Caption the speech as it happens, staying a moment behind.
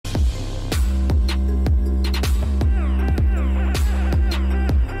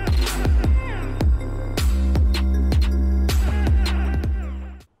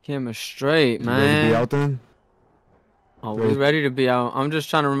Camera straight, man. Ready to be out then? Oh, we ready to be out. I'm just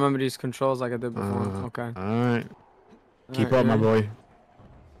trying to remember these controls like I did before. Okay. Alright. Keep up, my boy.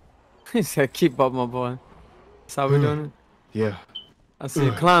 He said, keep up, my boy. That's how we doing it? Yeah. I see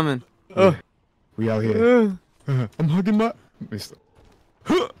you climbing. Yeah. We out here. I'm hugging my...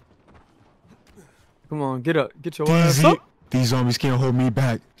 Come on, get up. Get your ass up. These zombies can't hold me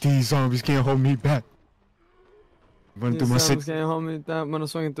back. These zombies can't hold me back. Run through my city. Can't hold me back when I'm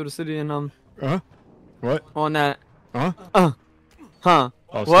swinging through the city and What? on that. Huh? Huh?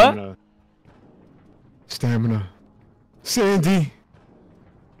 Oh, what? Stamina. Stamina. Sandy.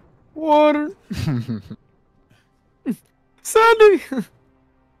 Water. Sandy.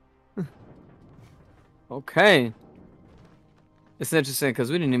 Okay. It's interesting because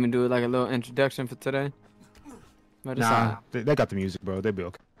we didn't even do like a little introduction for today. Nah, they got the music, bro. They'll be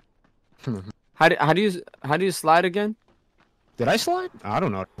okay. How do you slide again? Did I slide? I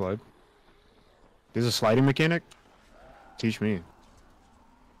don't know how to slide. There's a sliding mechanic. Teach me.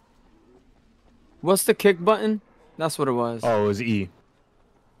 What's the kick button? That's what it was. Oh, it was E. It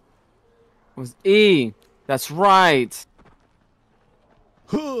was E. That's right.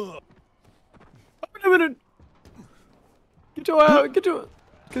 Wait a minute. Get your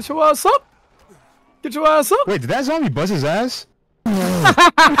ass up. Get your ass up. Wait, did that zombie bust his ass?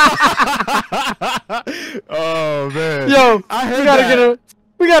 Oh man. Yo, I heard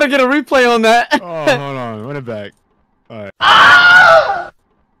we gotta get a replay on that. Oh, hold on, run it back. Alright.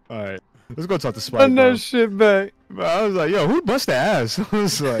 Alright. Let's go talk to Spike. Run that shit back. But I was like, yo, who bust the ass? I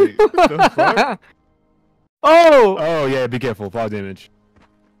was like, what the fuck? Oh! Oh yeah, be careful, fall damage.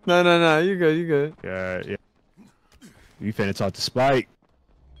 No, you good. Yeah. We finna talk to Spike.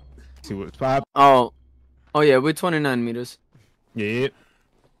 See what's poppin'. Oh yeah, we're 29 meters. Yeah.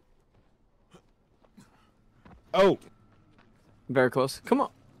 Oh. Very close. Come on.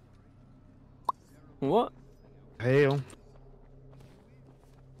 What? Hell.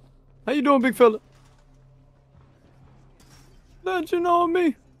 How you doing, big fella? Legend on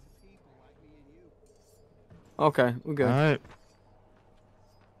me. Okay, we're good. Alright.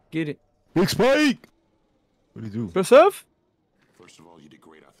 Get it. Big Spike! What do you do? Press F? First of all, you did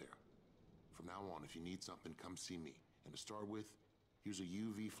great out there. From now on, if you need something, come see me. And to start with, use a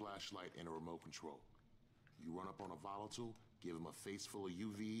UV flashlight and a remote control. You run up on a volatile, give him a face full of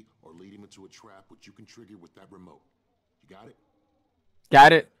UV, or lead him into a trap which you can trigger with that remote. You got it?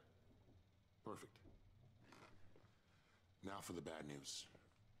 Got it. Perfect. Now for the bad news.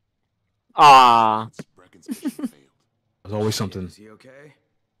 Ah. Brecken's mission failed. There's always something. Is he okay?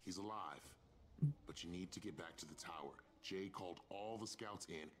 He's alive, but you need to get back to the tower. Jay called all the scouts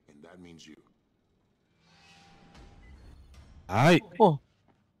in, and that means you. Alright. Oh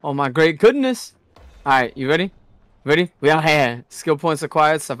my great goodness. Alright, you ready? Ready? We out here. Skill points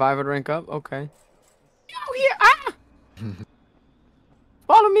acquired. Survivor rank up. Okay. Yo, here. Ah!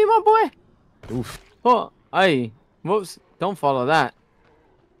 Follow me, my boy. Oof. Oh, hey. Whoops. Don't follow that.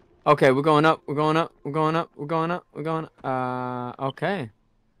 Okay, we're going up. We're going up. Okay.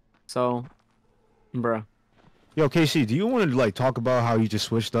 So, bruh. Yo, KC, do you want to like talk about how he just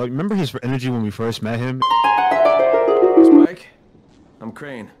switched up? Remember his energy when we first met him? Spike? I'm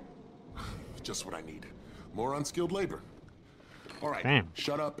Crane. Just what I need. More unskilled labor. All right. Damn.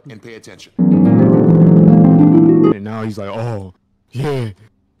 Shut up and pay attention. And now he's like, oh, yeah.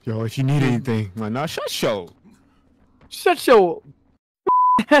 Yo, if you need anything. I'm like, nah, shut your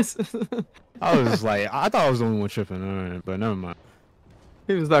ass. I was just like, I thought I was the only one tripping, alright, but never mind.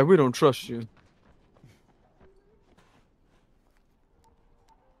 He was like, we don't trust you.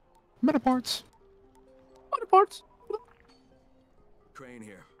 Meta parts. Crane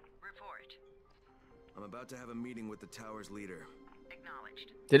here. Report. I'm about to have a meeting with the tower's leader.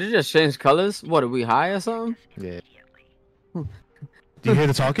 Acknowledged. Did it just change colors? What, are we high or something? Yeah. Do you hear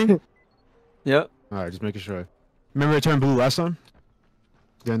the talking? Yep. Alright, just making sure. Remember it turned blue last time?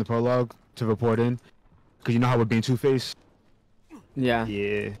 During the prologue to report in? Because you know how we're being two-faced? Yeah.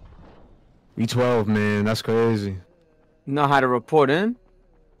 Yeah. E12, man, that's crazy. Know how to report in?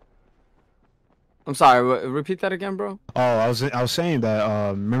 I'm sorry, repeat that again, bro? Oh, I was saying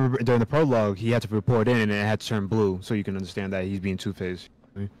that, remember during the prologue, he had to report in and it had to turn blue, so you can understand that he's being two-faced.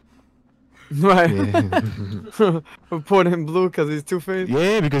 Right. Yeah. Report in blue because he's two-faced?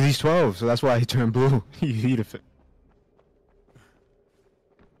 Yeah, because he's 12, so that's why he turned blue. He the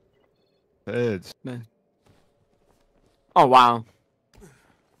Feds. Man. Oh, wow.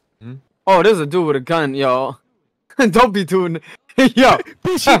 Hmm? Oh, there's a dude with a gun, yo. Don't be doing it. Yo.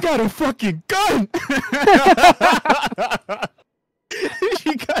 Bitch, you got a fucking gun!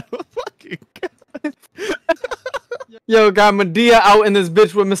 She got a fucking gun! Yo, got Medea out in this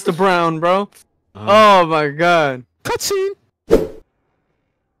bitch with Mr. Brown, bro. Oh my god. Cutscene.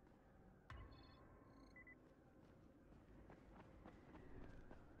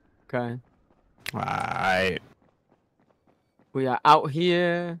 Okay. Alright. We are out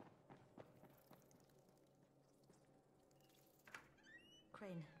here.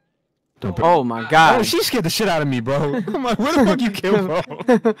 Crane. Oh my Oh, god. she scared the shit out of me, bro. I'm like, where the fuck you came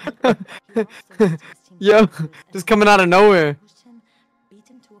from? Yo, just coming out of nowhere. Pushed him, beat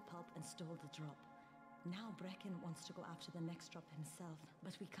him to a pulp, and stole the drop. Now Brecken wants to go after the next drop himself,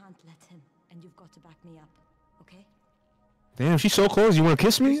 but we can't let him, and you've got to back me up, okay? Damn, she's so close. You want to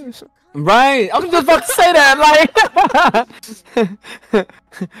kiss me? Right. I was just about to say that. Like,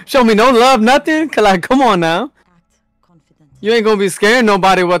 show me no love, nothing. Cause like, come on now. Act confident. You ain't gonna be scaring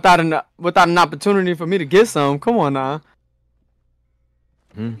nobody without an opportunity for me to get some. Come on now.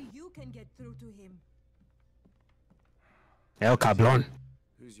 Maybe you can get through to him. El Cablon.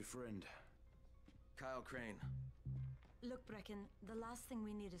 Who's your friend? Kyle Crane. Look, Brecken, the last thing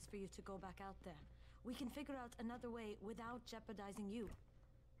we need is for you to go back out there. We can figure out another way without jeopardizing you.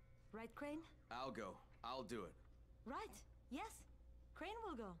 Right, Crane? I'll go. I'll do it. Right. Yes. Crane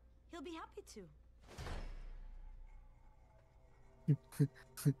will go. He'll be happy to.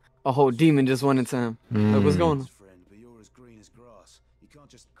 A whole demon just went into him. Look what's going on. Friend, but you're as green as grass. You can't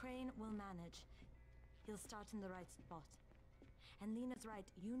just. Crane will manage. He'll start in the right spot. And Lena's right.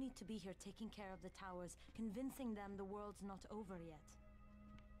 You need to be here taking care of the towers, convincing them the world's not over yet.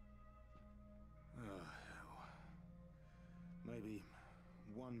 Oh, hell. Maybe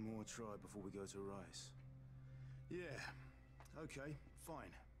one more try before we go to Rice. Yeah. Okay,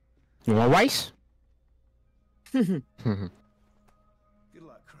 fine. You want rice? Good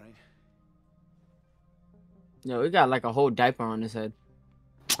luck, Crane. Yo, he got like a whole diaper on his head.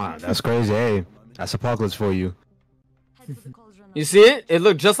 Ah, that's crazy. Hey, that's apocalypse for you. Head for the cauldron. You see it? It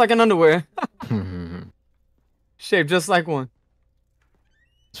looked just like an underwear. Shaped just like one.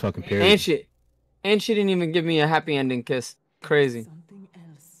 It's fucking period. And she didn't even give me a happy ending kiss. Crazy. Something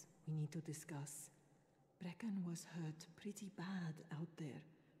else we need to discuss. Brecken was hurt pretty bad out there.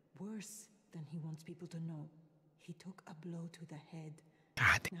 Worse than he wants people to know. He took a blow to the head.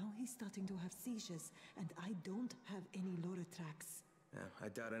 God. Now he's starting to have seizures, and I don't have any Loratrax. Yeah, I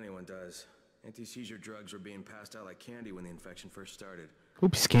doubt anyone does. Anti-seizure drugs were being passed out like candy when the infection first started.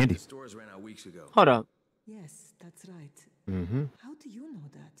 Oops, candy. The stores ran out weeks ago. Hold up. Yes, that's right. Mm-hmm. How do you know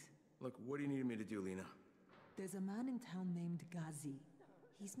that? Look, what do you need me to do, Lena? There's a man in town named Ghazi.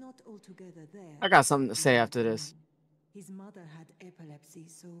 He's not altogether there. I got something to say after this. His mother had epilepsy,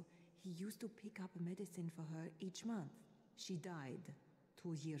 so he used to pick up medicine for her each month. She died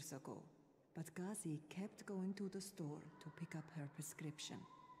 2 years ago, but Ghazi kept going to the store to pick up her prescription.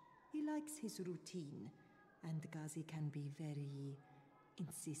 He likes his routine, and Ghazi can be very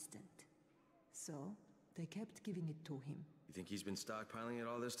insistent. So they kept giving it to him. You think he's been stockpiling it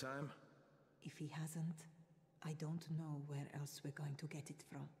all this time? If he hasn't, I don't know where else we're going to get it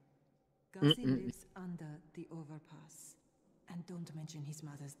from. Ghazi lives under the overpass. And don't mention his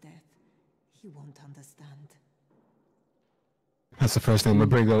mother's death. He won't understand. That's the first thing I'm gonna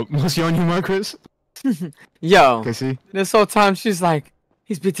bring up. What's on you, Marcus? Yo, Okay, see? this whole time she's like,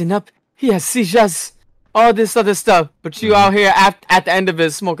 he's beaten up, he has seizures, all this other stuff. But you out here at the end of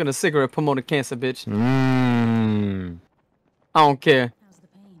it smoking a cigarette promoting cancer, bitch. I don't care. How's the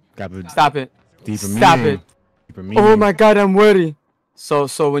pain? Stop it. Deeper Stop meaning. it. Deeper meaning. Oh my god, I'm worried. So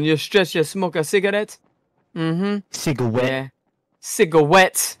when you're stressed, you smoke a cigarette? Cigarette. Yeah.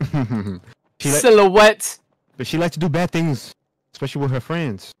 Cigarette. She Silhouette. but she likes to do bad things, especially with her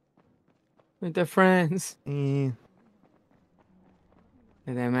friends. With their friends. Eh.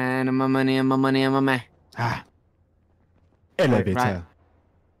 With their man, and my money, and my money, and my man. Ah. Elevator. Right.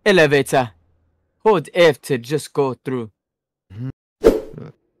 Elevator. Hold F to just go through. I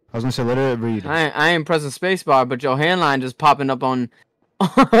was gonna say, let her read. I ain't pressing spacebar, but your handline just popping up on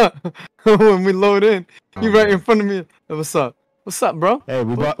when we load in. You right in front of me. Hey, what's up? What's up, bro? Hey,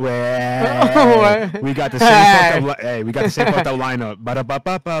 we bought. What? We got the same. Fucked up hey, we got the same fucked up lineup.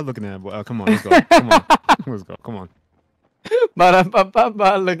 Ba-da-ba-ba-ba. Looking at it, boy. Come on, let's go. Come on, let's go. Come on,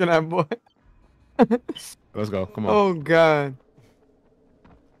 Ba-da-ba-ba-ba, looking at boy. let's go. Come on. Oh god.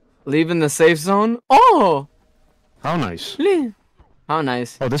 Leaving the safe zone? Oh! How nice. How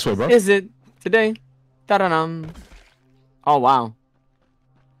nice. Oh, this way, bro. Is it today? Ta-da-dum. Oh wow.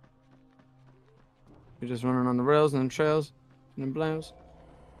 You're just running on the rails and the trails and the blames.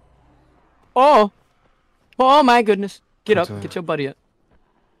 Oh! Oh my goodness. Get up. Get your buddy up.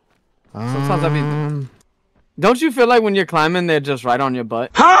 Sometimes I mean, don't you feel like when you're climbing, they're just right on your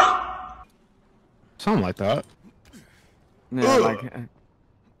butt? Something like that. Yeah, like.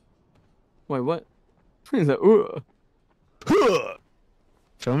 Wait, what? He's like, ooh.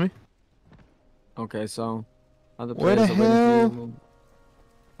 Feel me? Okay, so other Where players the are waiting hell? for you.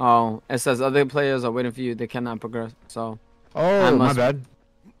 Oh, it says other players are waiting for you. They cannot progress. So. Oh, my bad.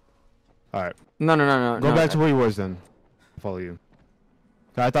 All right. No. Go back to where you was then. Follow you.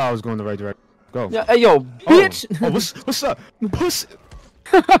 I thought I was going the right direction. Go. Yeah, hey, yo, bitch. Oh, what's up? Puss.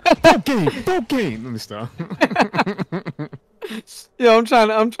 Don't game. Let me stop. Yo, I'm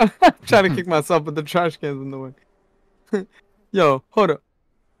trying to kick myself, but the trash can's in the way. Yo, hold up.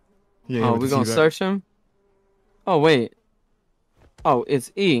 Yeah, Oh, we gonna search him? Oh, wait. Oh,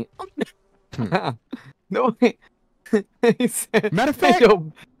 it's E. No, wait. He said, Matter of fact, hey,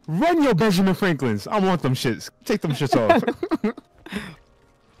 yo, run your Benjamin Franklins. I want them shits. Take them shits off.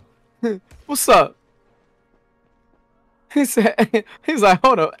 what's up? He said, he's like,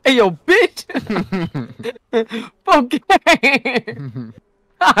 hold up. Hey, yo, bitch. Fuck.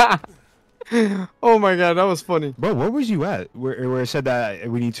 Oh my god, that was funny. Bro, where was you at? Where it said that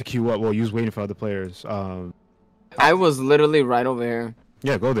we need to queue up? Well, you was waiting for other players. I was literally right over here.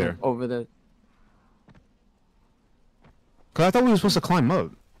 Yeah, go there. Over there. Cause I thought we were supposed to climb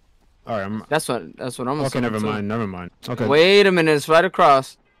up. All right, that's what I'm. Okay, never mind. Okay. Wait a minute, it's right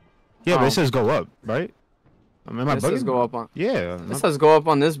across. Yeah, but it says go up, right? It says go up on. Yeah. It says go up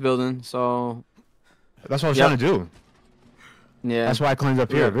on this building, so. That's what I was trying to do. Yeah. That's why I climbed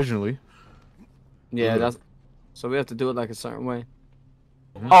up here originally. Yeah, that's. So we have to do it like a certain way.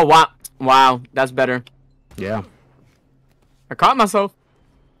 Oh wow, that's better. Yeah. I caught myself.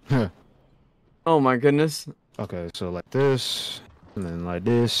 Oh my goodness. Okay, so like this, and then like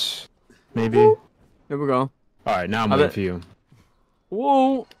this, maybe. Here we go. All right, now I'm waiting for you.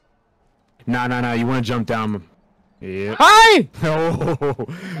 Whoa. Nah. You want to jump down? Yeah. Hi.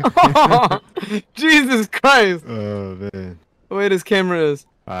 Oh. Jesus Christ. Oh man. The way this camera is.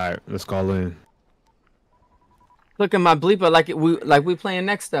 All right, let's call in. Look at my bleeper like we playing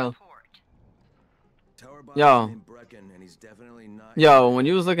next though. Yo. Yo, when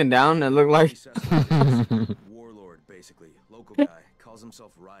you was looking down, it looked like warlord, basically, local guy, calls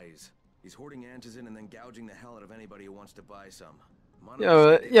himself Rise. He's hoarding antizin and then gouging the hell out of anybody who wants to buy some.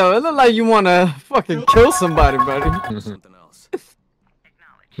 Yo, it look like you wanna fucking kill somebody, buddy. Something else.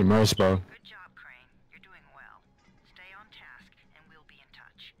 The most, bro. Good job, Crane. You're doing well. Stay on task, and we'll be in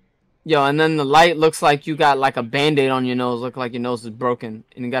touch. Yo, and then the light looks like you got like a band-aid on your nose. Look like your nose is broken,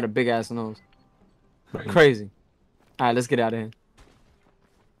 and you got a big ass nose. Crazy. All right, let's get out of here.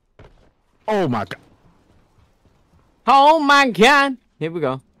 Oh my god. Oh my god. Here we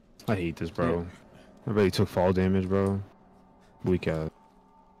go. I hate this, bro. I really took fall damage, bro. Weak ass.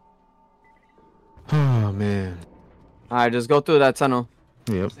 Oh man. All right, just go through that tunnel.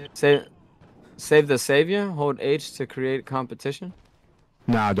 Yep. Save the savior. Hold H to create competition.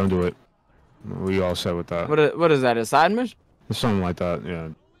 Nah, don't do it. We all set with that. What is that? A side mission? Something like that. Yeah.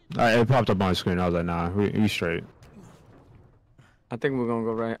 It popped up on my screen. I was like, nah, we straight. I think we're gonna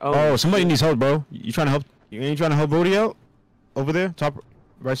go right. Oh, somebody needs help, bro. You trying to help? You ain't trying to help Brody out? Over there, top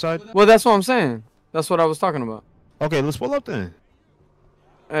right side. Well, that's what I'm saying. That's what I was talking about. Okay, let's pull up then.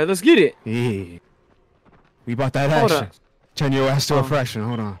 Hey, let's get it. Yeah. We bought that Hold action. up. Turn your ass to a fraction.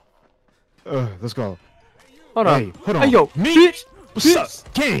 Hold on. Let's go. Hold on. Hold on. Hey, yo, me. Bitch. What's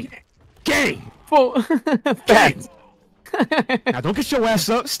bitch. up? Gang. Full. Facts. Now don't get your ass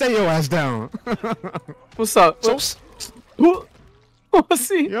up. Stay your ass down. What's up? What? What's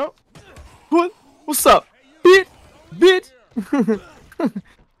he? Yep. What's up? Bitch.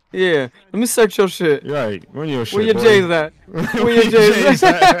 Yeah. Let me search your shit. Right. Where your shit? Where your boy? J's at? Where your J's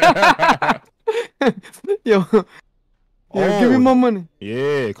at? Yo. Oh, give me my money.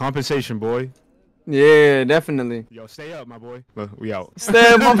 Yeah, compensation, boy. Yeah, definitely. Yo, stay up, my boy. We out.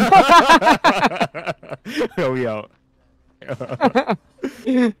 Stay up, my boy. Yo, we out.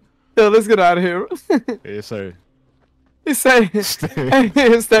 Yo, let's get out of here. Yes, sir. He say,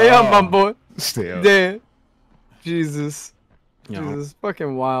 stay up, my boy. Stay up. Damn. Jesus. Yo. Jesus.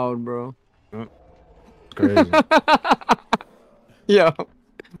 Fucking wild, bro. Crazy. Yo,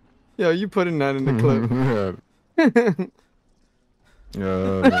 you putting that in the clip.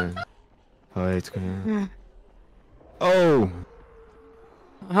 Oh, man. Oh, it's good. Oh.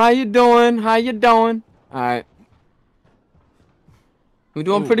 How you doing? All right. We're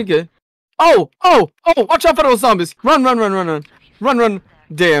doing pretty good. Oh! Watch out for those zombies! Run!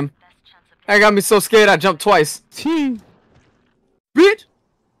 Damn. That got me so scared I jumped twice. Bitch!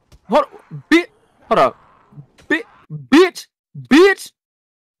 Hold up. Bitch!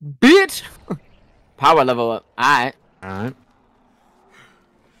 Power level up. Alright.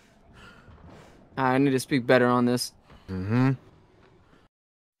 I need to speak better on this. Mm-hmm.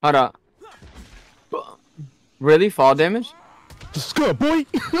 Hold up. Really? Fall damage? Just good, boy.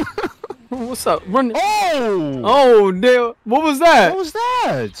 What's up? Run. Oh! Oh, damn. What was that? What was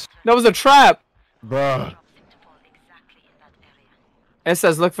that? That was a trap. Bruh. It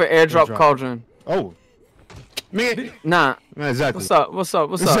says look for airdrop cauldron. Oh. Man. Nah. Exactly. What's up? What's up?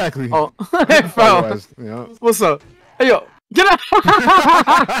 What's exactly. up? Oh, it fell. Yeah. What's up? Hey, yo. Get out.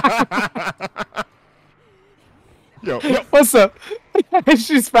 Yo. What's up?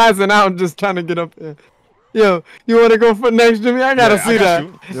 She's spazzing out and just trying to get up there. Yo, you want to go for next, Jimmy? I gotta see that.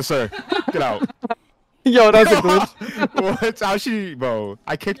 You. Yes, sir. Get out. Yo, that's a glitch. What's how she, bro?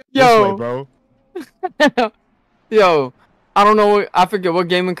 I kicked Yo. this way, bro. Yo, I don't know. I forget what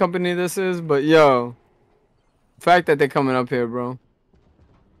gaming company this is, but yo, the fact that they're coming up here, bro.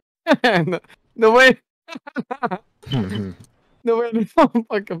 the way, the way they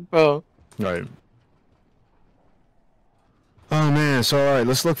fucking fell. Right. Oh man. So all right,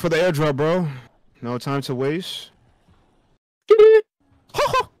 let's look for the airdrop, bro. No time to waste.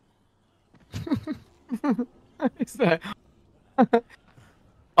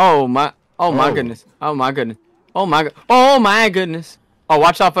 Oh my goodness. Oh my goodness. Oh my god. Oh my goodness. Oh,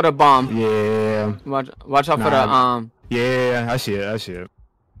 watch out for the bomb. Yeah. Watch out for the Yeah, I see it. I see it.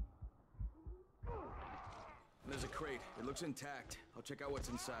 There's a crate. It looks intact. I'll check out what's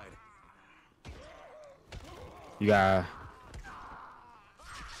inside. You got.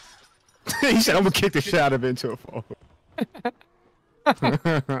 He said, "I'm gonna kick the shit out of it into a fall."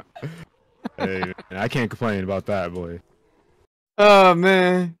 Hey, man, I can't complain about that, boy. Oh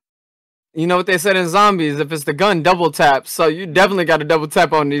man. You know what they said in zombies? If it's the gun, double tap. So you definitely got to double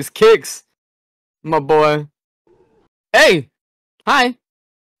tap on these kicks, my boy. Hey, hi.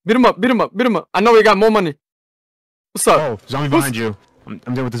 Beat him up. Beat him up. Beat him up. I know we got more money. What's up? Oh, zombie behind you. I'm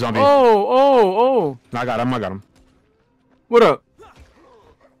dealing with the zombie. Oh. I got him. I got him. What up?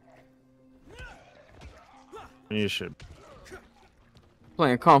 You should.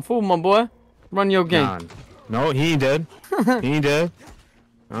 Playing Kung Fu, my boy. Run your game. Nah. No, he ain't dead. He ain't dead.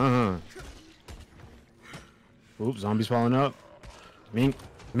 Oops, zombies falling up. Mink.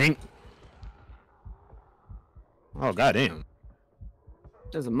 Oh, goddamn.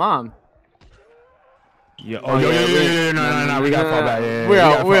 There's a mom. Yeah. Oh, yo. No. We gotta fall back.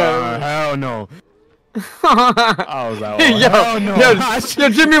 Yeah, we out. Hell no. I was like, oh, hell no. Yo,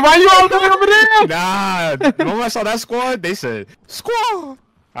 Jimmy, why you all the way over there? Nah. The moment I saw that squad, they said, squad.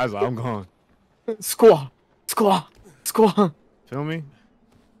 I was like, I'm gone. Squad. Feel me?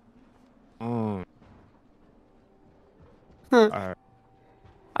 Alright.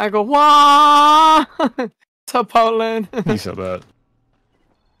 I go, wah! To Poland. He said that.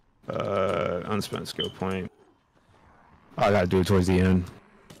 Unspent skill point. Oh, I gotta do it towards the end.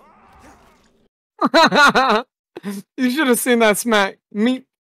 You should have seen that smack. Meep.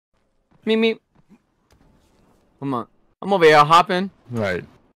 Come on. I'm over here hopping. Right.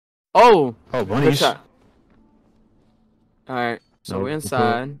 Oh, bunnies. Alright, so we're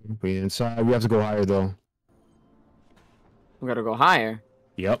inside. We're inside. We have to go higher, though. We gotta go higher.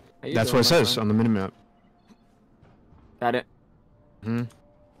 Yep. That's what it says on the minimap. Got it. Hmm.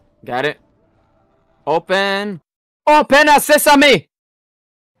 Got it. Open a sesame!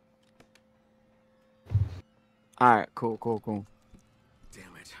 Alright, cool.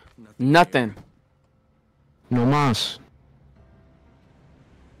 Damn it. Nothing. No mas.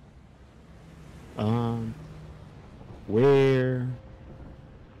 Where? Did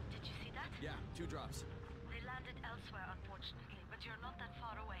you see that? Yeah, 2 drops. They landed elsewhere, unfortunately, but you're not that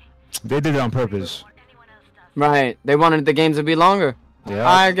far away. They did it on purpose. Or anyone else does. Right, they wanted the game to be longer. Yeah.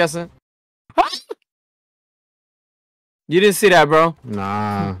 I guess it. You didn't see that, bro.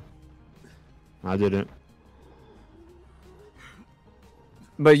 Nah. I didn't.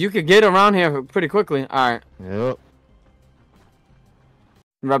 But you could get around here pretty quickly. Alright. Yep.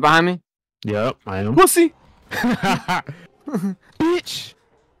 Right behind me? Yep, I am. Pussy! Bitch!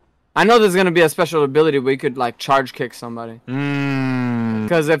 I know there's gonna be a special ability where you could like charge kick somebody.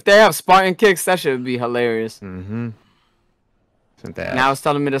 Because if they have Spartan kicks, that should be hilarious. Now it's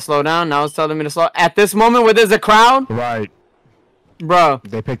telling me to slow down. At this moment where there's a crowd? Right. Bro.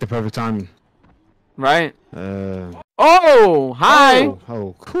 They picked the perfect time. Right? Oh, hi!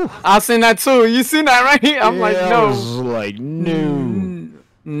 Oh, cool. I seen that too. You seen that, right? I'm like, no. I was like, no.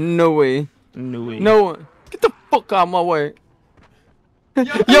 No way. No way. No. Get the fuck out of my way. Yo,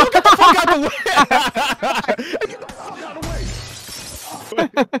 get the fuck out of the way!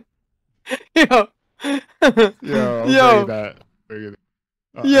 Yo.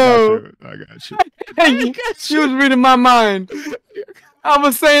 I got you. You was reading my mind. I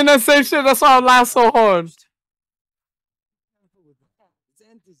was saying that same shit. That's why I laughed so hard.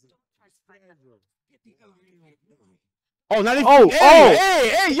 Oh, not even. Oh,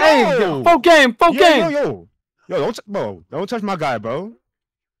 Hey, yo. Full game, full game. Yo, don't touch my guy, bro.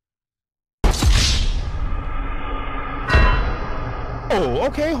 Oh,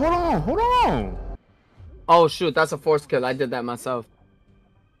 okay, hold on. Oh shoot, that's a force kill. I did that myself.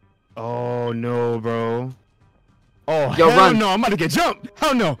 Oh no, bro. Oh, Yo, hell run. no, I'm about to get jumped.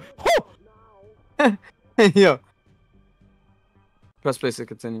 Hell no. Yo. Press place to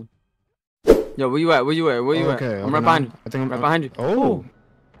continue. Yo, where you at? Where you at? Okay, I'm right behind you. I think I'm right behind you. Oh.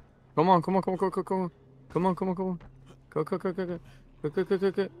 Come on. Go.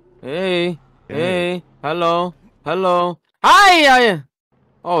 Hey. Hello. Hi.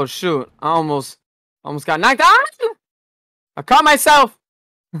 Oh shoot. I almost got knocked out. I caught myself.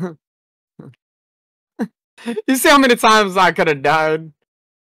 You see how many times I could have died,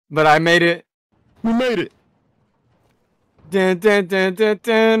 but I made it. We made it. Dun.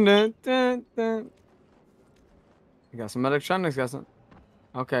 We got some electronics.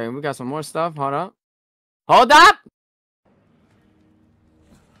 Okay, we got some more stuff. Hold up.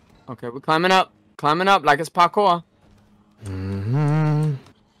 Okay, we're climbing up like it's parkour.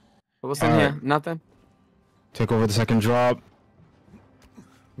 What's in here? Nothing. Take over the second drop.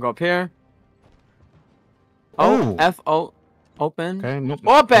 Go up here. Oh, F-O. Open. Okay, nope.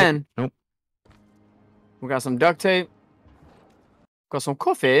 Open! Nope. We got some duct tape. Got some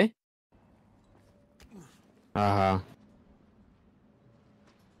coffee. Uh-huh.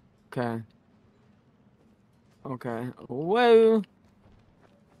 Okay. Whoa.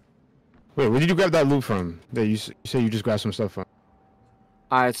 Wait, where did you grab that loot from? That you say you just grabbed some stuff from?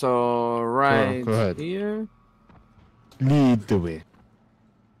 Alright, so right go ahead. here. Lead the way.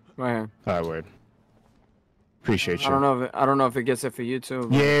 Right here. Alright, word. Appreciate you. I don't know if it gets it for you too.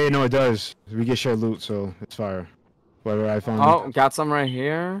 But... Yeah, no, it does. We get shared loot, so it's fire. Whatever I found. Oh, got some right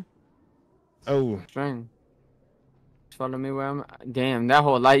here. Oh. String. Follow me where I'm. Damn, that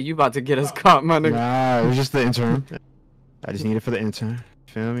whole light you about to get us caught, my nigga. Nah, it was just the intern. I just need it for the intern.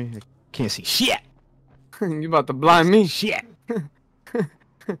 Feel me? I can't see shit. You about to blind me? Shit.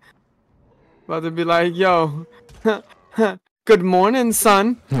 About to be like, yo, good morning,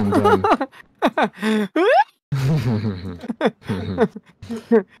 son. I'm done.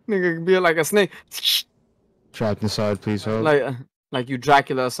 Nigga be like a snake. Trapped inside, please help. Like you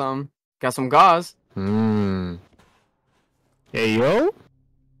Dracula or something. Got some gauze. Hey, yo.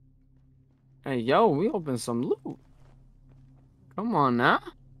 Hey, yo, we opened some loot. Come on now.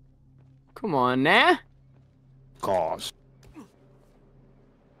 Gauze.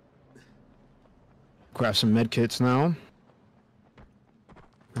 Grab some med kits now.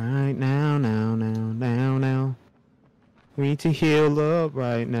 Right now. We need to heal up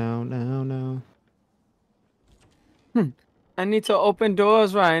right now. I need to open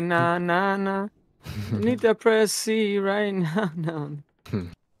doors right now, I need to press C right now.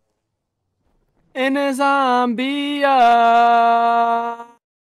 In a zombie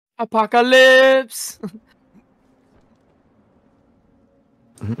apocalypse.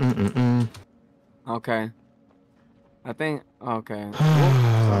 Okay. I think. Okay.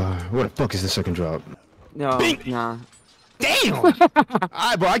 What the fuck is the second drop? No, Bing! nah. Damn! Bro,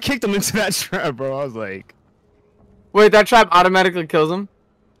 I kicked him into that trap, bro. I was like... Wait, that trap automatically kills him?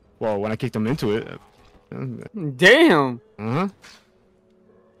 Well, when I kicked him into it... Damn! Uh-huh.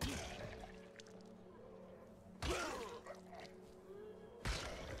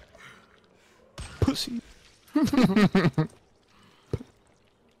 Pussy.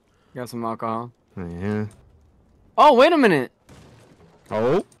 Got some alcohol. Yeah. Oh, wait a minute.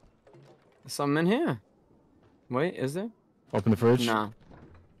 Oh? There's something in here. Wait, is there? Open the fridge? Nah.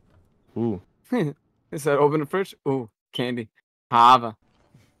 Ooh. It said open the fridge. Ooh, candy. Hava.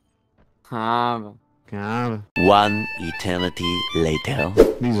 One eternity later.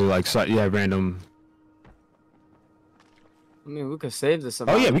 These are like, random. I mean, we could save this.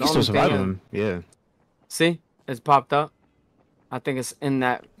 Oh, yeah, we can still survive them. Yeah. See? It's popped up. I think it's in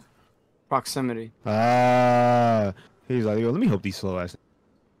that proximity. He's like, yo, let me help these slow ass.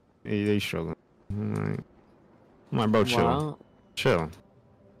 Hey, they struggling. Alright. Come on, bro, chill. Wow. Chill.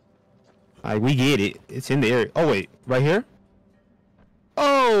 Alright, we get it. It's in the area. Oh, wait. Right here?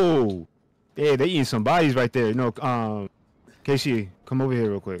 Oh! Yeah, they eating some bodies right there. No, KC, come over here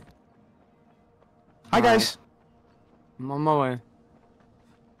real quick. Hi, guys. I'm on my way.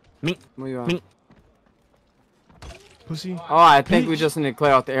 Me. Where you at? Me. Pussy. Oh, I think we just need to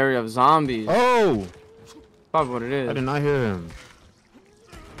clear out the area of zombies. Oh! Probably what it is. I did not hear him.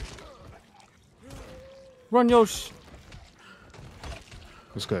 Run, Yosh.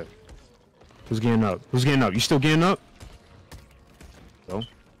 What's good? Who's getting up? Who's getting up? You still getting up? Go.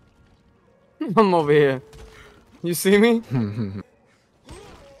 I'm over here. You see me?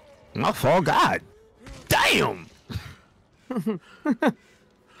 My fault, God. Damn.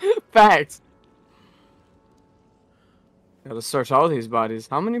 Facts. Gotta search all these bodies.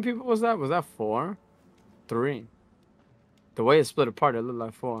 How many people was that? Was that 4? 3. The way it split apart, it looked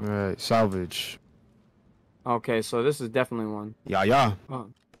like 4. Alright, salvage. Okay, so this is definitely 1. Yeah. Oh,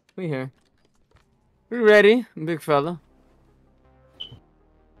 we here. We ready, big fella.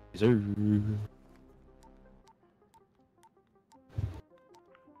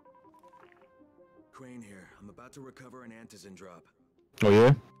 Crane here. I'm about to recover an antizin drop. Oh,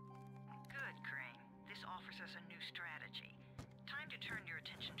 yeah? Good, Crane. This offers us a new strategy. Time to turn your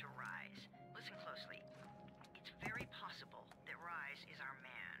attention to Rise. Listen closely. It's very possible that Rise is our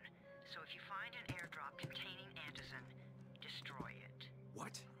man. So if you find an airdrop containing antizin, destroy it.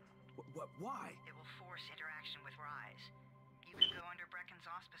 What? Why? It will force interaction with Rise. You can go under Brecken's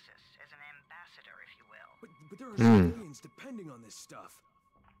auspices as an ambassador, if you will. But there are civilians depending on this stuff.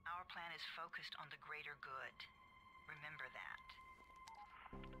 Our plan is focused on the greater good. Remember that.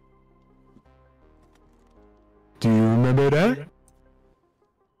 Do you remember that?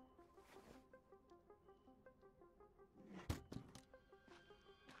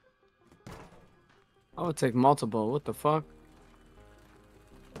 I would take multiple. What the fuck?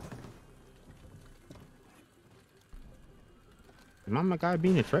 Am I my guy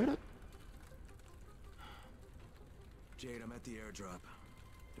being a traitor? Jade, I'm at the airdrop.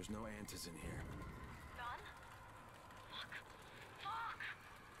 There's no antizin here.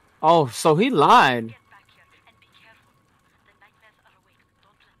 Oh, so he lied. Get back here and be careful. The nightmares are awake.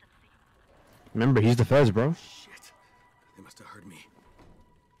 Don't let them see you. Remember, he's the feds, bro. Shit. They must have heard me.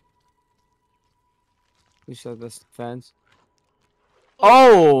 You said that's the fence.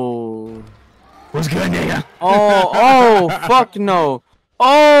 Oh. What's good, nigga? Oh, fuck no.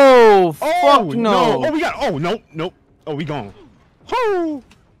 Oh, fuck no. Oh, we got. Oh, nope. Oh, we going.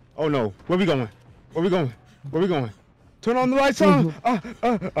 Oh no. Where we going? Where we going? Turn on the lights on.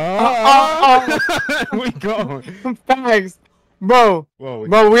 We going. Facts. Bro. Whoa,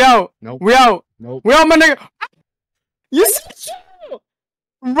 Bro, we out. Nope. We out. Nope. We out, my nigga. You see?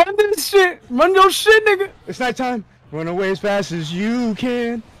 Run this shit. Run your shit, nigga. It's nighttime. Run away as fast as you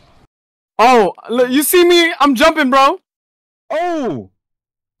can. Oh, look, you see me? I'm jumping, bro. Oh.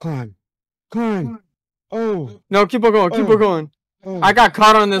 Climb. Oh. No, keep on going. Keep on going. Oh. I got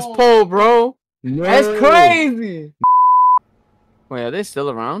caught on this pole, bro. No. That's crazy. Wait, are they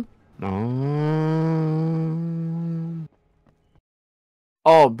still around?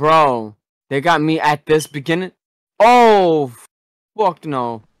 Oh, bro. They got me at this beginning. Oh, fuck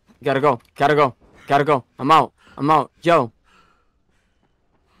no. Gotta go. I'm out. Yo.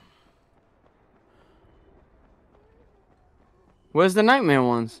 Where's the nightmare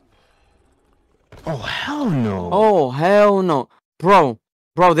ones? Oh, hell no. Oh, hell no. Bro,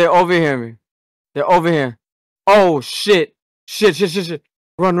 they're over here. Oh, shit.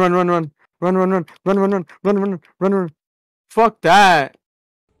 Run. Fuck that.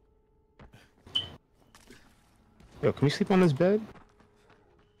 Yo, can we sleep on this bed?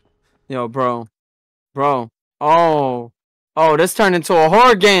 Yo, bro. Oh, this turned into a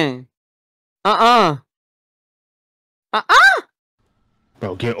horror game.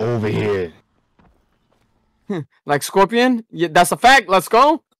 Bro, get over here. Like Scorpion? Yeah, that's a fact. Let's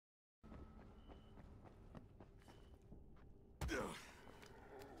go.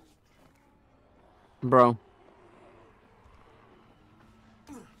 Bro.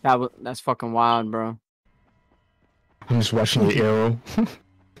 That's fucking wild, bro. I'm just watching the arrow.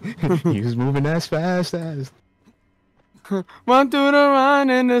 He was moving as fast as. Run through the run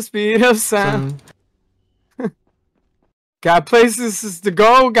in the speed of sound. Got places to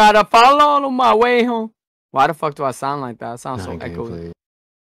go, gotta follow on my way home. Why the fuck do I sound like that? I sound so echoey.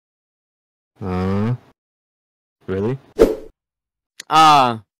 Really?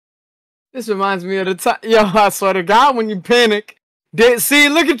 This reminds me of the time. Yo, I swear to God, when you panic. See,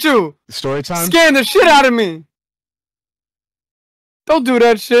 look at you. Story time? Scaring the shit out of me. Don't do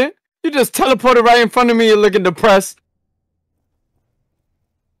that shit. You just teleported right in front of me. You're looking depressed.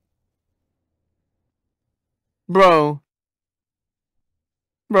 Bro.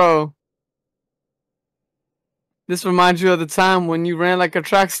 This reminds you of the time when you ran like a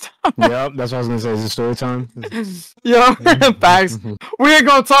track star. Yep, that's what I was gonna say. Is it story time? Yo, facts. We ain't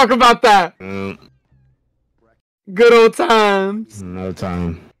gonna talk about that. Good old times. No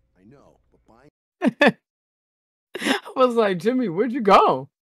time. I know, but buying I was like, Jimmy, where'd you go?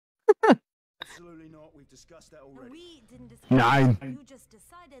 absolutely not. We've discussed that already. We didn't discuss Nine. it. You just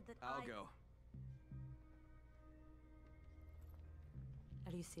decided that I'll go.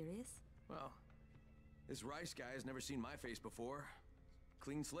 Are you serious? Well, This Rice guy has never seen my face before.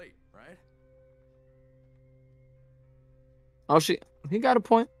 Clean slate, right? Oh, he got a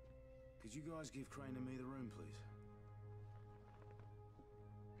point. Could you guys give Crane and me the room, please?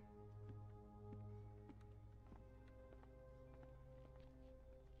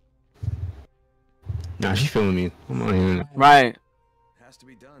 Nah, she's feeling me. I'm not hearing it. Right. Has to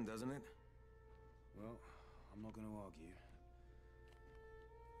be done, doesn't it? Well, I'm not going to argue.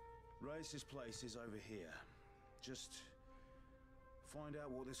 Race's place is over here. Just find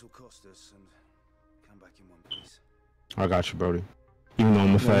out what this will cost us and come back in one piece. I got you, Brody. Even though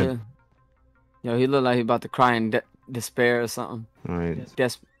I'm a fag. Yo, he look like he about to cry in despair or something. All right.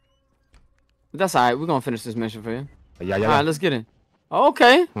 That's all right. We're gonna finish this mission for you. Yeah. All right, let's get it.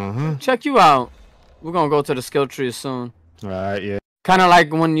 Okay. Check you out. We're gonna go to the skill tree soon. All right, yeah. Kind of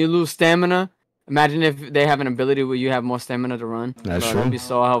like when you lose stamina. Imagine if they have an ability where you have more stamina to run. That's true. That'd be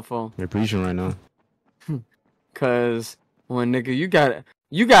so helpful. You're preaching right now. Cause when nigga, you gotta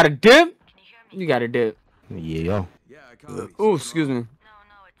dip. You gotta dip. Yeah, yo. Oh, excuse me. No,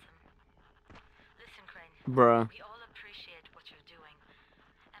 it's listen, Crane. Bruh. We all appreciate what you're doing,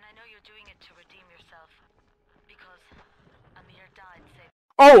 and I know you're doing it to redeem yourself because Amir died.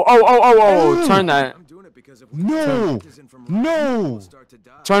 Oh! Turn that. I'm doing it because if No! No!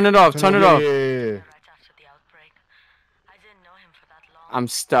 Turn it off. Turn it off. Yeah. Right after the outbreak, I didn't know him for that long. I'm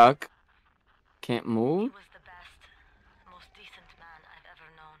stuck. Can't He move. was the best, most decent man I've ever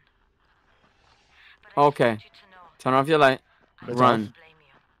known. But I just Okay. want you to know, Turn off your light. I Run. don't blame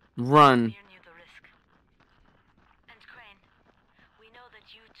you. Run. Amir knew the risk. And Crane, we know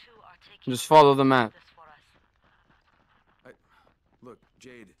that you two are taking Just follow the map. this for us. Look,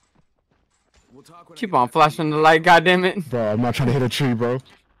 Jade. We'll talk when I Keep get on back to flashing you. the light, goddammit. Bro, I'm not trying to hit a tree, bro.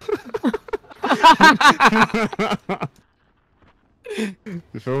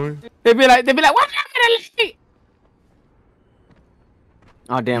 You feel me? They be like, what's happening?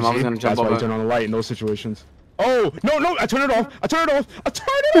 Oh damn, I was gonna jump That's why you over. turn on the light in those situations. Oh, no, I turn it off. I turn it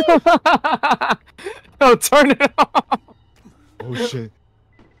off. No, turn it off. Oh, shit.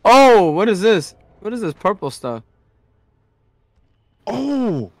 Oh, what is this? What is this purple stuff?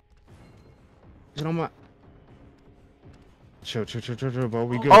 Oh. Is it on my... Chill, bro.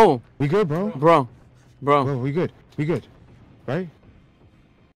 We good. Oh. We good, bro. Bro. Bro, we good. We good. Right?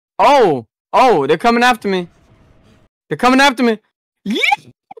 Oh, they're coming after me. They're coming after me. Yeah.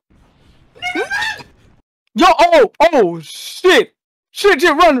 Yo, oh, shit. Shit,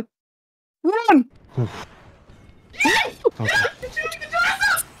 run. Run. Okay.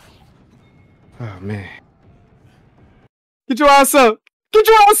 Oh, man. Get your ass up. Get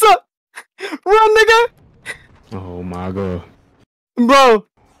your ass up. Run, nigga. Oh, my God. Bro.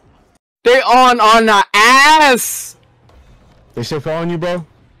 They on the ass. They still following you, bro?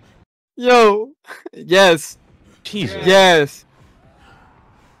 Yo. Yes. Jesus. Yes.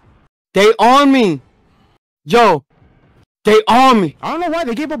 They on me. Yo. They on me. I don't know why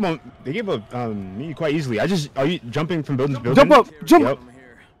they gave up on me quite easily. Are you jumping from building to building? Jump up. Jump up.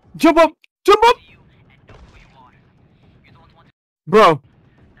 Jump up. Jump up. Bro.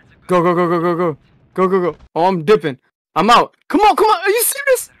 Go. Go. Oh, I'm dipping. I'm out. Come on. Are you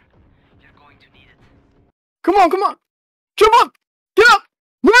serious? Come on. Jump up. Get up.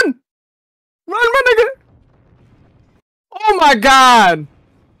 Run, nigga. Oh my God.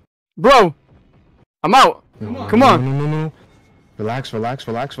 Bro. I'm out. Come on. No. Relax. Run.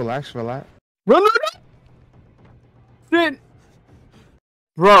 Shit.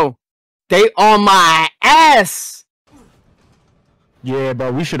 Bro. They on my ass. Yeah,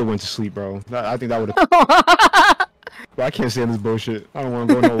 bro, we should have went to sleep, bro. I think that would have... Bro, I can't stand this bullshit. I don't want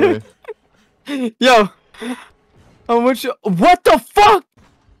to go nowhere. Yo. What the fuck?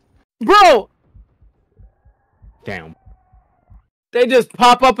 Bro. Damn. They just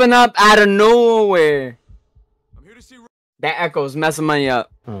pop up and up out of nowhere. I'm here to see. That echo's messing me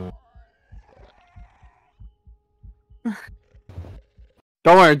up. Don't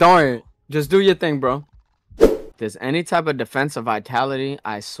worry. Just do your thing, bro. If there's any type of defense or vitality,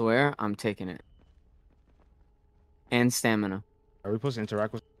 I swear I'm taking it. And stamina. Are we supposed to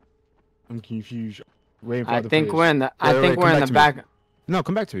interact with... I'm confused. Waiting for I other think players. we're in the Wait, we're in the back. No,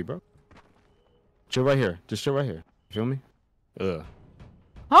 come back to me, bro. Chill right here. Just chill right here. You feel me? Ugh.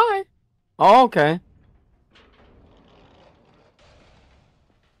 Hi. Oh, okay.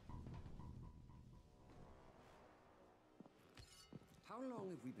 How long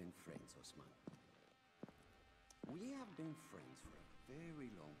have we been friends, Osman? We have been friends for a very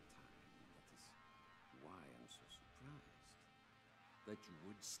long time. That is why I'm so surprised that you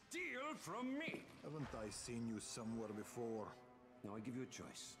would steal from me. Haven't I seen you somewhere before? Now I give you a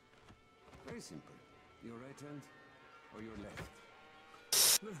choice. Very simple. Your right hand or your left?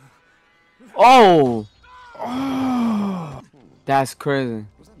 Oh! That's crazy.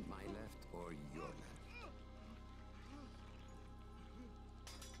 Was that my left or your left?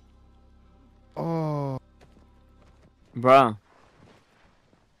 Oh. Bruh.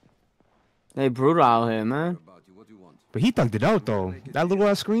 They brutal out here, man. About you, what do you want? But he thugged it out though. That little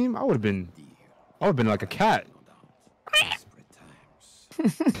ass scream, I would have been like a cat. Desperate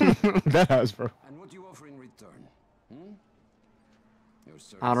times. That ass, bro. And what do you offer in return? Hmm? Your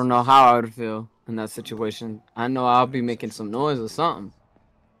I don't know how I would feel in that situation. I know I'll be making some noise or something.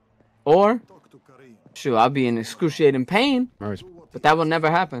 Or, shoot, I'll be in excruciating pain. Mercy. But that will never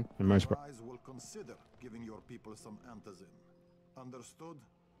happen. Mercy, bro. Rise will consider giving your people some antizin. Understood?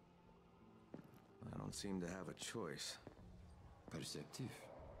 I don't seem to have a choice. Perceptive.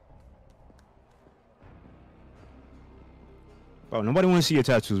 Bro, nobody want to see your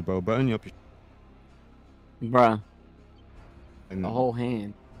tattoos, bro. Button up your... Bruh. And The whole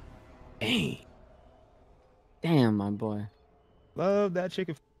hand. Dang. Damn, my boy. Love that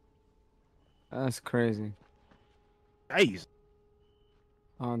chicken. That's crazy. Nice.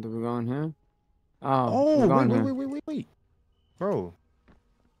 Oh, do we go in here? Oh, we're going here. wait. Bro.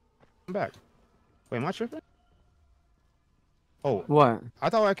 I'm back. Wait, am I tripping? Oh. What? I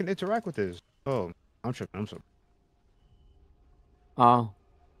thought I could interact with this. Oh, I'm tripping. I'm sorry. Oh.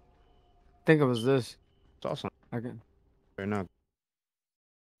 I think it was this. It's awesome. I can. Right now.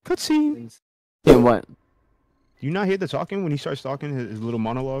 Cutscene. Yeah, what? Do you not hear the talking when he starts talking, his little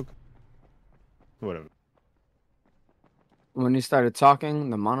monologue? Whatever. When he started talking,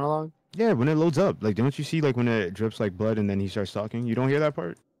 the monologue? Yeah, when it loads up. Like, don't you see, like, when it drips, like, blood and then he starts talking? You don't hear that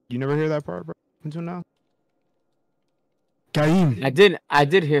part? You never hear that part, bro? Until now? Karim. I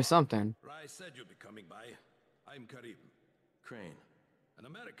did hear something. Rai said you'd be coming by. I'm Karim. Crane. An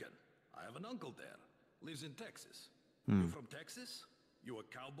American. I have an uncle there. Lives in Texas. Hmm. You from Texas? You a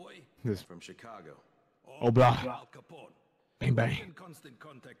cowboy? This. From Chicago. Oh, blah. Al Capone. Bang, bang. We're in constant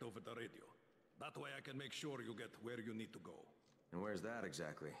contact over the radio. That way I can make sure you get where you need to go. And where's that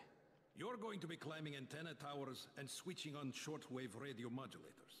exactly? You're going to be climbing antenna towers and switching on shortwave radio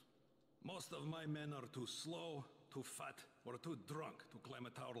modulators. Most of my men are too slow, too fat, or too drunk to climb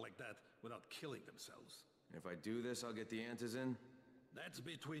a tower like that without killing themselves. And if I do this, I'll get the antizin? That's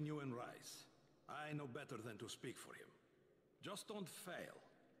between you and Rice. I know better than to speak for him. Just don't fail.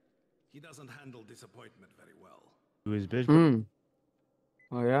 He doesn't handle disappointment very well. Do his bitch, bro.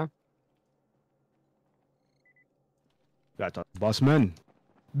 Oh, yeah? Got the boss man.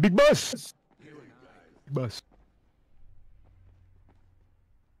 Big boss. Big boss.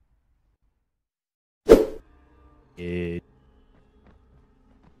 Yeah.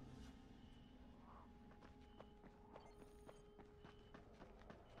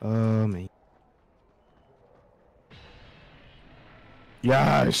 Man.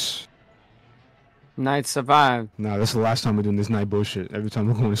 Yes. Night survived. Nah, that's the last time we're doing this night bullshit. Every time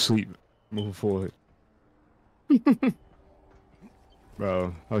we're going to sleep, moving forward.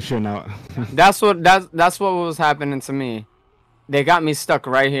 Bro, oh shit now. that's what was happening to me. They got me stuck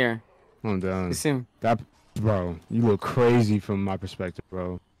right here. I'm done. You see me? That, bro, you look crazy from my perspective,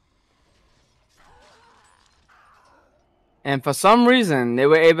 bro. And for some reason, they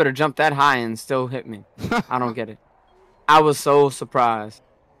were able to jump that high and still hit me. I don't get it. I was so surprised.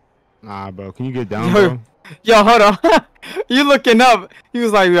 Nah, bro, can you get down, bro? Yo, hold on. You looking up? He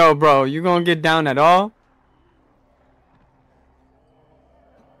was like, yo, bro, you gonna get down at all?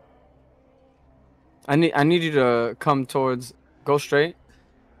 I need you to come towards. Go straight.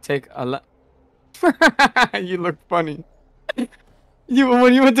 Take a left. You look funny.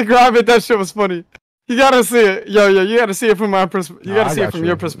 When you went to grab it, that shit was funny. You gotta see it, yo. You gotta see it from my perspective. You gotta see it from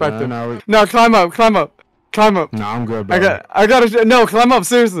your perspective. No, climb up. Nah, I'm good, bro. I gotta. No, climb up.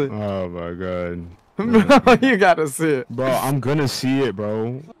 Seriously. Oh my god. Bro, you gotta see it. Bro, I'm gonna see it,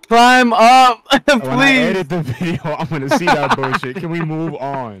 bro. Climb up, please. When I edit the video, I'm gonna see that bullshit. Can we move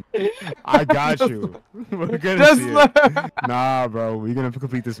on? I got you. We're gonna see it. Nah, bro. We're gonna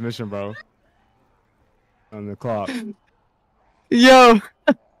complete this mission, bro. On the clock. Yo,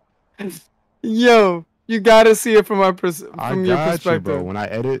 you gotta see it from your perspective. You, bro. When I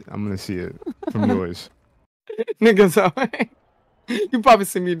edit, I'm gonna see it from yours. Niggas, you probably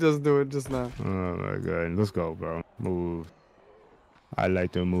see me just do it just now. Oh my god, let's go, bro. Move. I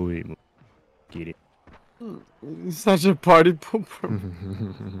like to move it. Get it. You're such a party pooper.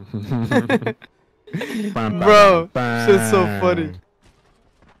 Bro, shit's so funny.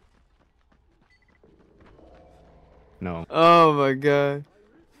 No. Oh my god.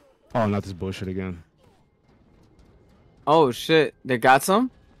 Oh, not this bullshit again. Oh shit, they got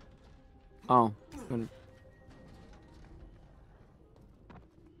some? Oh.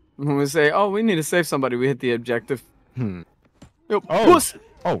 When we say, oh, we need to save somebody, we hit the objective. Yo, Oh, puss.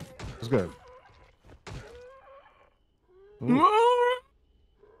 Oh, that's good.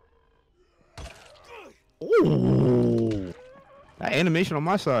 Ooh. That animation on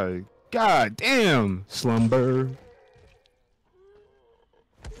my side. God damn. Slumber.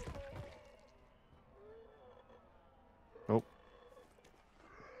 Oh.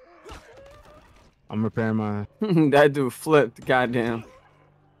 I'm repairing my... That dude flipped. Goddamn.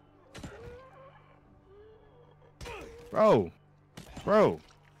 Bro. Bro.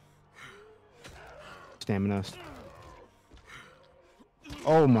 Stamina.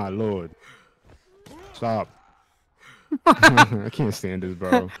 Oh my lord. Stop. I can't stand this,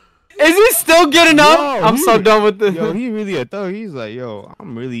 bro. Is he still getting up? Yo, I'm so done with this. Yo, he really a thug. He's like, yo,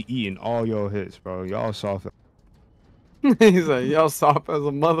 I'm really eating all your hits, bro. Y'all soft. He's like, y'all soft as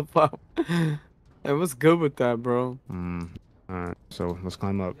a motherfucker. Hey, what's good with that, bro? Alright, so let's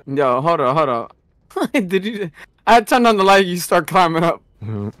climb up. Yo, hold up. Did you? I turned on the light. You start climbing up.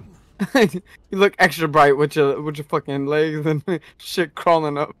 You look extra bright with your fucking legs and shit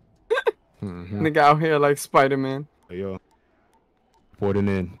crawling up. Nigga out here like Spider-Man. Hey, yo, reporting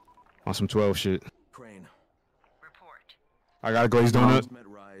in on some 12 shit. Crane. Report. I got a glazed donut.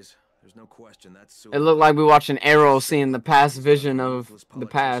 There's no question that's It looked like we watching Arrow seeing the past vision of the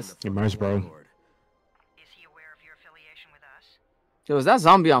past. Immerse, bro. Is he aware of your affiliation with us? Yo, is that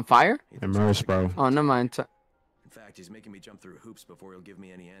zombie on fire? Immerse, bro. Oh, never mind. In fact, he's making me jump through hoops before he'll give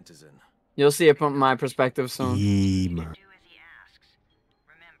me any antizin. You'll see it from my perspective soon. Do as he asks.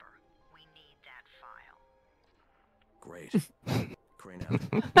 Remember, we need that file. Great. Crane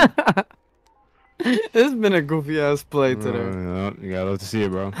out. It's been a goofy ass play today. You gotta love to see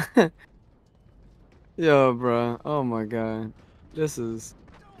it, bro. Yo, bro. Oh my god. This is.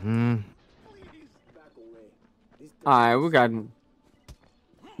 Alright, we got.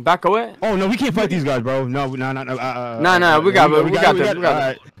 Back away? Oh no, we can't fight these guys, bro. No, We got this.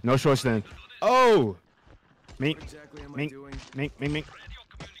 Alright, no shorts then. Oh! Mink.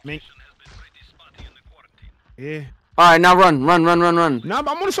 Yeah. Alright, now run. Nah, I'm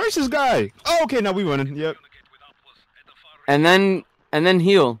gonna search this guy. Oh, okay, now we running. Yep. And then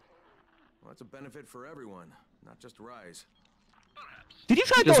heal. Well, that's a benefit for everyone, not just Rise. Did you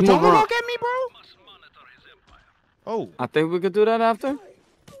try to Just throw a move tomahawk at me, bro? Oh. I think we could do that after.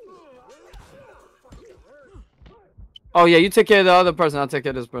 Oh yeah, you take care of the other person. I'll take care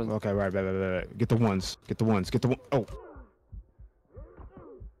of this person. Okay, right. Get the ones. Oh.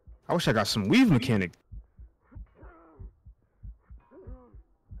 I wish I got some weave mechanic.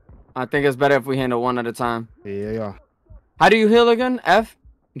 I think it's better if we handle one at a time. Yeah. How do you heal again? F?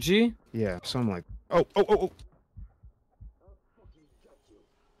 G? Yeah, something like... Oh.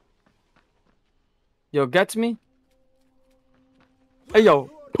 Yo, get me? Hey, yo,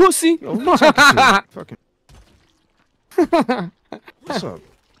 pussy! Yo, who you talking to? Fucking...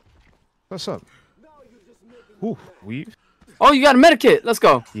 What's up? Ooh, weave. Oh, you got a medikit. Let's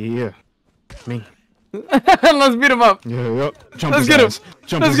go. Yeah. Me. Let's beat him up. Yeah, yep. Jump Let's his get ass. him.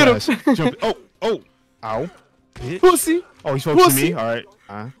 Jump Let's his get ass. him. Jump. Oh. Ow. Bitch. Pussy. Oh, he's focusing Pussy. me. All right.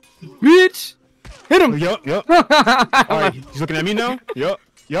 Bitch. Hit him. Yep. All right. He's looking at me now. Yep.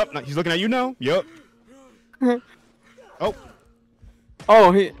 He's looking at you now. Yep. Oh.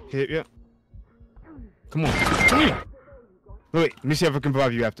 Oh, he. Hit. Yep. Come on. Wait. Let me see if I can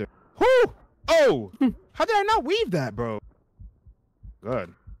revive you after. Whoo! Oh. How did I not weave that, bro?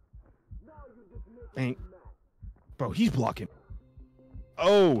 Good. Ain't. Bro, he's blocking.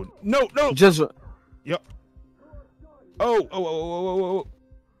 Oh, no. Just. Yep. Oh.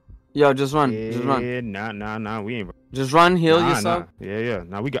 Yo, just run. Yeah, just run. Nah. We ain't. Just run, heal yourself. Nah. Yeah.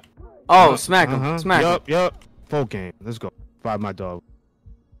 Now we got. Oh, smack him. Smack him. Yep. Full game. Let's go. Revive my dog.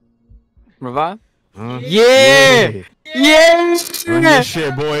 Revive? Yeah. Run this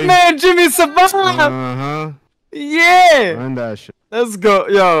shit, boy. Man, Jimmy survived. Yeah. Run that shit. Let's go,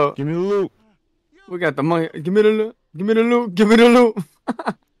 yo. Give me the loot. We got the money. Give me the loot. Give me the loot.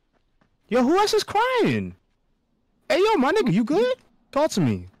 Yo, who else is crying? Hey, yo, my nigga, you good? Talk to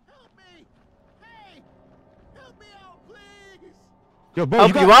me. Help me out, please! Yo, bro,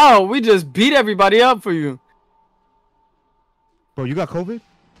 Help you out. We just beat everybody up for you. Bro, you got COVID?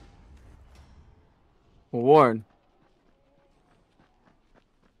 Ward.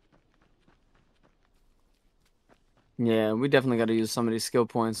 Yeah, we definitely got to use some of these skill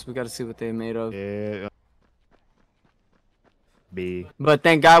points. We got to see what they're made of. Yeah. B. But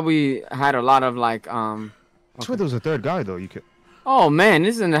thank God we had a lot of like I swear there was a third guy though. You could. Oh man,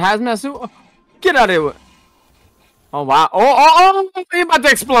 this is in the hazmat suit. Oh, get out of here! Oh wow! Oh! He about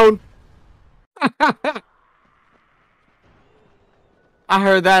to explode! I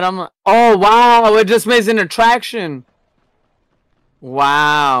heard that. I'm like, oh wow, it just makes an attraction.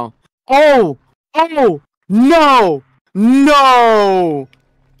 Wow. Oh, oh, no, no,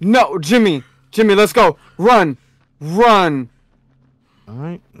 no, Jimmy, let's go. Run, run. All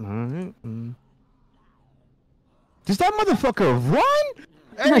right. Does that motherfucker run?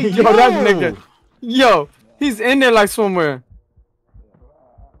 Hey, yo, that nigga. Yo, he's in there like somewhere.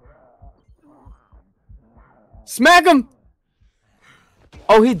 Smack him.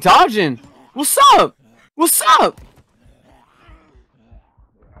 Oh, he dodging. What's up? What's up?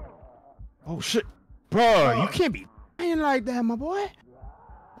 Oh shit, bro, you can't be playing like that, my boy.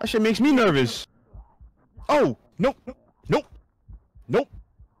 That shit makes me nervous. Oh, nope, nope, nope.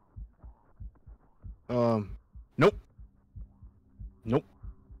 Nope, nope,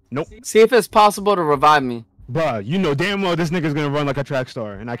 nope. See if it's possible to revive me. Bruh, you know damn well this nigga's gonna run like a track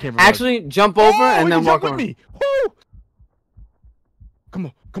star, and I can't revive. Actually, jump over and then walk with around. me. Woo! Come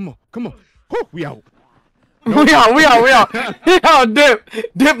on, come on, come on. Woo, we out. Nope. we out. Yo,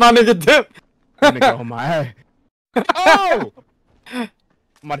 dip, my nigga, dip. That nigga on my ass. Oh! I'm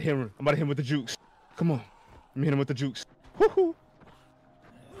about to hit him with the jukes. Come on, let me hit him with the jukes. Woohoo!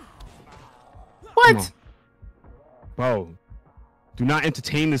 What? Bro, do not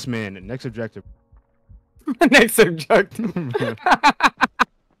entertain this man. Next objective. Next objective. We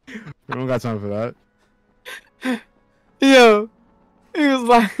don't got time for that. Yo, he was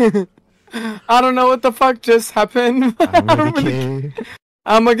like, I don't know what the fuck just happened.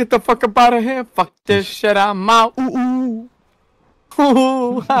 I'm gonna get the fuck up out of here. Fuck this shit. I'm out. Ooh.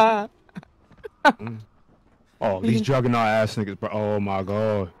 Oh, these juggernaut ass niggas, bro. Oh my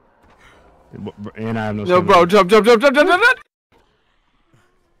god. And I have no. Yo, bro, jump. Just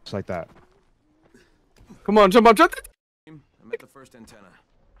like that. Come on, jump. I'm at the first antenna.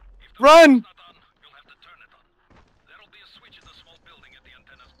 Run.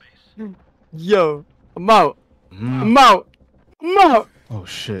 Yo, I'm out. I'm out. Oh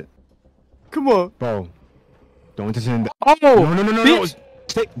shit. Come on. Bro. Don't entertain that. Oh. No.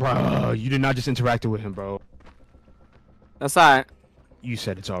 Stay. Bro, you did not just interact with him, bro. That's alright. You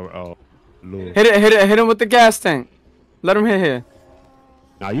said it's alright. Oh, Lord. Hit him with the gas tank. Let him hit here.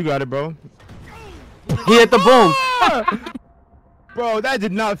 Nah, you got it, bro. He hit the boom. Bro, that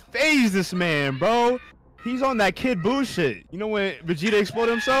did not phase this man, bro. He's on that Kid Buu shit. You know when Vegeta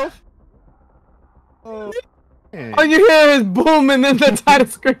exploded himself? Oh, man. Oh, you hear his boom and then the title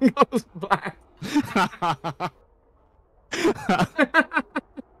screen goes black.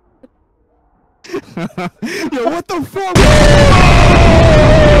 Yo, what the fuck?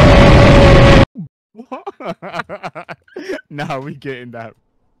 Nah, we getting that.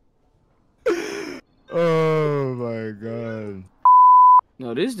 Oh my god.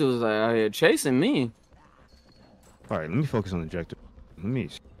 No, these dudes are out here chasing me. Alright, let me focus on the objective. Let me.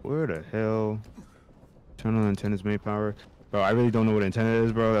 Where the hell? Turn on antenna's main power. Bro, I really don't know what antenna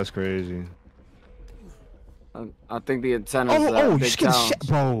is, bro. That's crazy. I think the antenna's you big scared challenge. shit,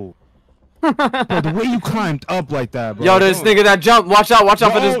 bro. Bro, the way you climbed up like that, bro. Yo, this nigga that jumped. Watch out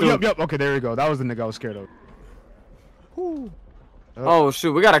for this dude. Yep. Okay, there you go. That was the nigga I was scared of. Oh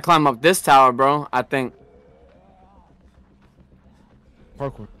shoot, we gotta climb up this tower, bro. I think.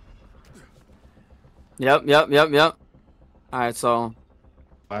 Parkour. Yep. Alright, so.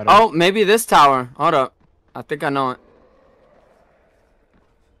 Oh, maybe this tower. Hold up. I think I know it.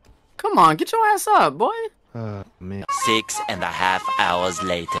 Come on, get your ass up, boy. Man. 6.5 hours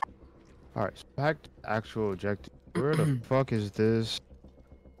later. Alright, so back to actual objective. Where the fuck is this?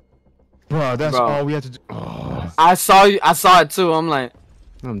 Bro, that's all we have to do. Oh. I saw it too. I'm like,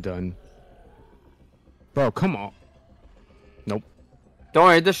 I'm done. Bro, come on. Nope. Don't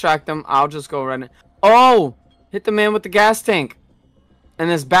worry, distract them. I'll just go right in. Oh! Hit the man with the gas tank. And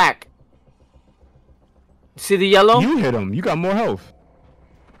his back. See the yellow? You hit him. You got more health.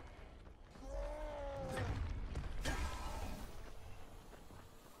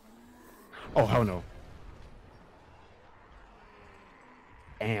 Oh, hell no.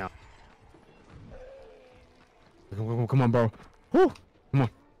 Damn. Come on, bro. Woo. Come on.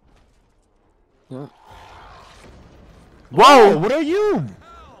 Yeah. Whoa! Oh, what are you?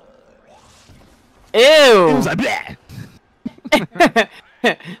 Ew! It was like, bleh.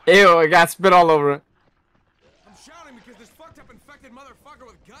 Ew, it got spit all over it. I'm shouting because this fucked up infected motherfucker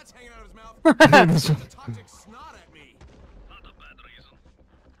with guts hanging out of his mouth toxic snot at me. Not a bad reason.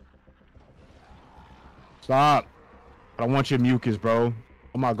 Stop. I don't want your mucus, bro.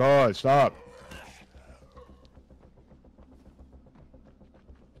 Oh my god, stop.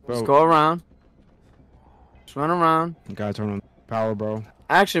 Bro. Let's go around. Just run around. You gotta turn on power, bro.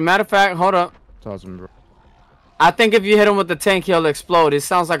 Actually, matter of fact, hold up. Talk to me, bro. I think if you hit him with the tank, he'll explode. It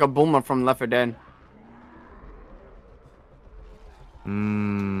sounds like a boomer from Left 4 Dead.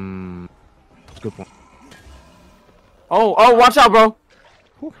 Good point. Oh, watch out, bro.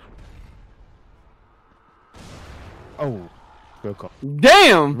 Oh, good call.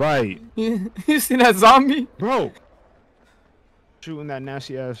 Damn. Right. You see that zombie? Bro. Shooting that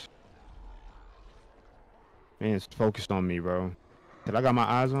nasty ass. Man, it's focused on me, bro. Did I got my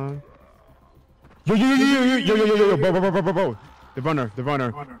eyes on? Yo, bro. The runner.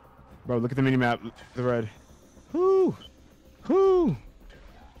 Bro, look at the minimap. The red. Whoo.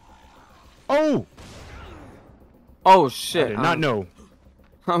 Oh. Oh shit. I did not know.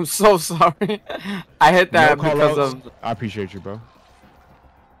 I'm so sorry. I hit that because of. I appreciate you, bro.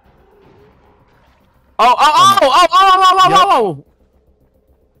 Oh.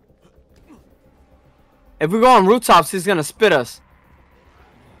 If we go on rooftops, he's gonna spit us.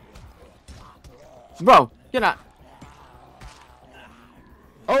 Bro, get out.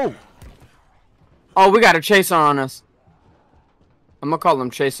 Oh, we got a chaser on us. I'm gonna call them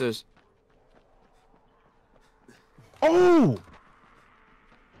chasers. Oh!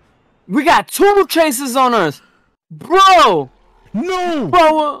 We got 2 chasers on us! Bro! No!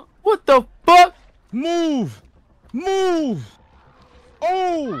 Bro, what the fuck? Move!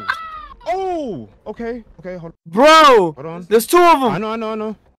 Oh! Okay, hold on. Bro! Hold on. There's 2 of them! I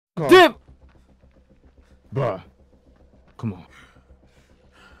know. Oh. Dip! Bruh. Come on.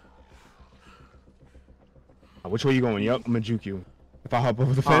 Which way you going? Yup, I'm gonna juke you. If I hop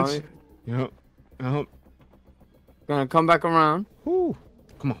over the fence. Yup. Gonna come back around. Woo.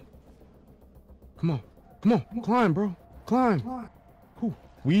 Come on. Climb, bro. Climb. Ooh.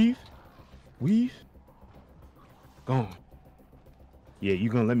 Weave. Gone. Yeah, you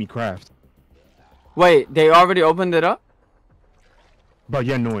gonna let me craft. Wait, they already opened it up? Bro,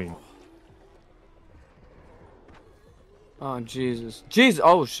 you're annoying. Oh, Jesus.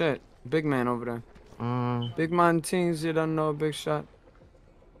 Oh, shit. Big man over there. Big man things, you don't know, big shot.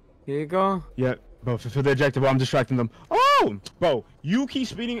 Here you go. Yeah, bro, for the objective, I'm distracting them. Oh! Bro, you keep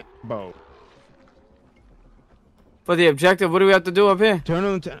speeding. Bro. For the objective, what do we have to do up here? Turn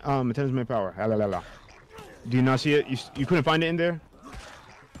on attendance main power. Do you not see it? You couldn't find it in there?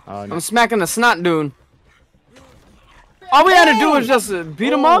 No. I'm smacking the snot dude. All we had to do was just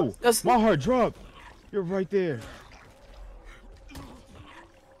beat him up. That's my heart dropped. You're right there.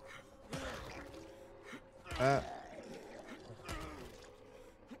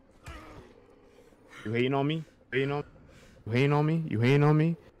 You hating on me? You hating on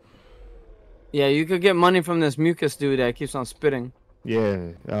me? Yeah, you could get money from this mucus dude that keeps on spitting. Yeah.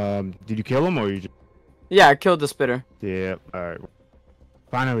 Did you kill him or you just... Yeah, I killed the spitter. Yeah, alright.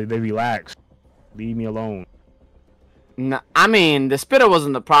 Finally, they relaxed. Leave me alone. Nah, I mean, the spitter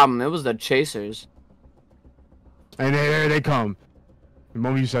wasn't the problem. It was the chasers. And there they come. The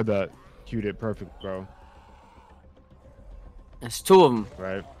moment you said that, cued it perfect, bro. There's 2 of them.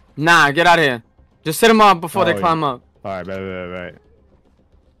 Right. Nah, get out of here. Just sit them up before they climb up. Alright, right.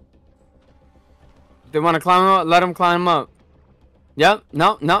 They want to climb up? Let them climb up. Yep.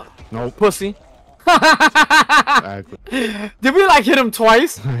 No. Nope. Pussy. Exactly. Did we like hit him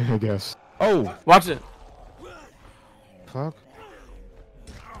twice? I guess. Oh. Watch it. Fuck.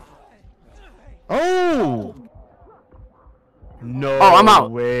 Oh. No. Oh, I'm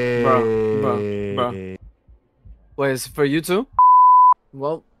out. Way. Bro. Wait, is it for you too?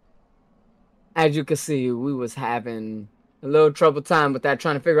 Well, as you can see, we was having a little trouble time with that,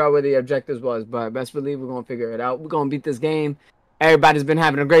 trying to figure out where the objectives was, but best believe we're gonna figure it out. We're gonna beat this game. Everybody's been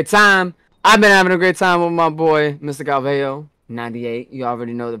having a great time. I've been having a great time with my boy, Mr. Galveo, 98. You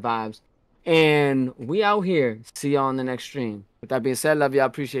already know the vibes. And we out here. See y'all on the next stream. With that being said, love y'all,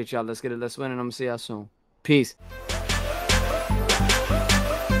 appreciate y'all. Let's get it, let's win, and I'm gonna see y'all soon. Peace.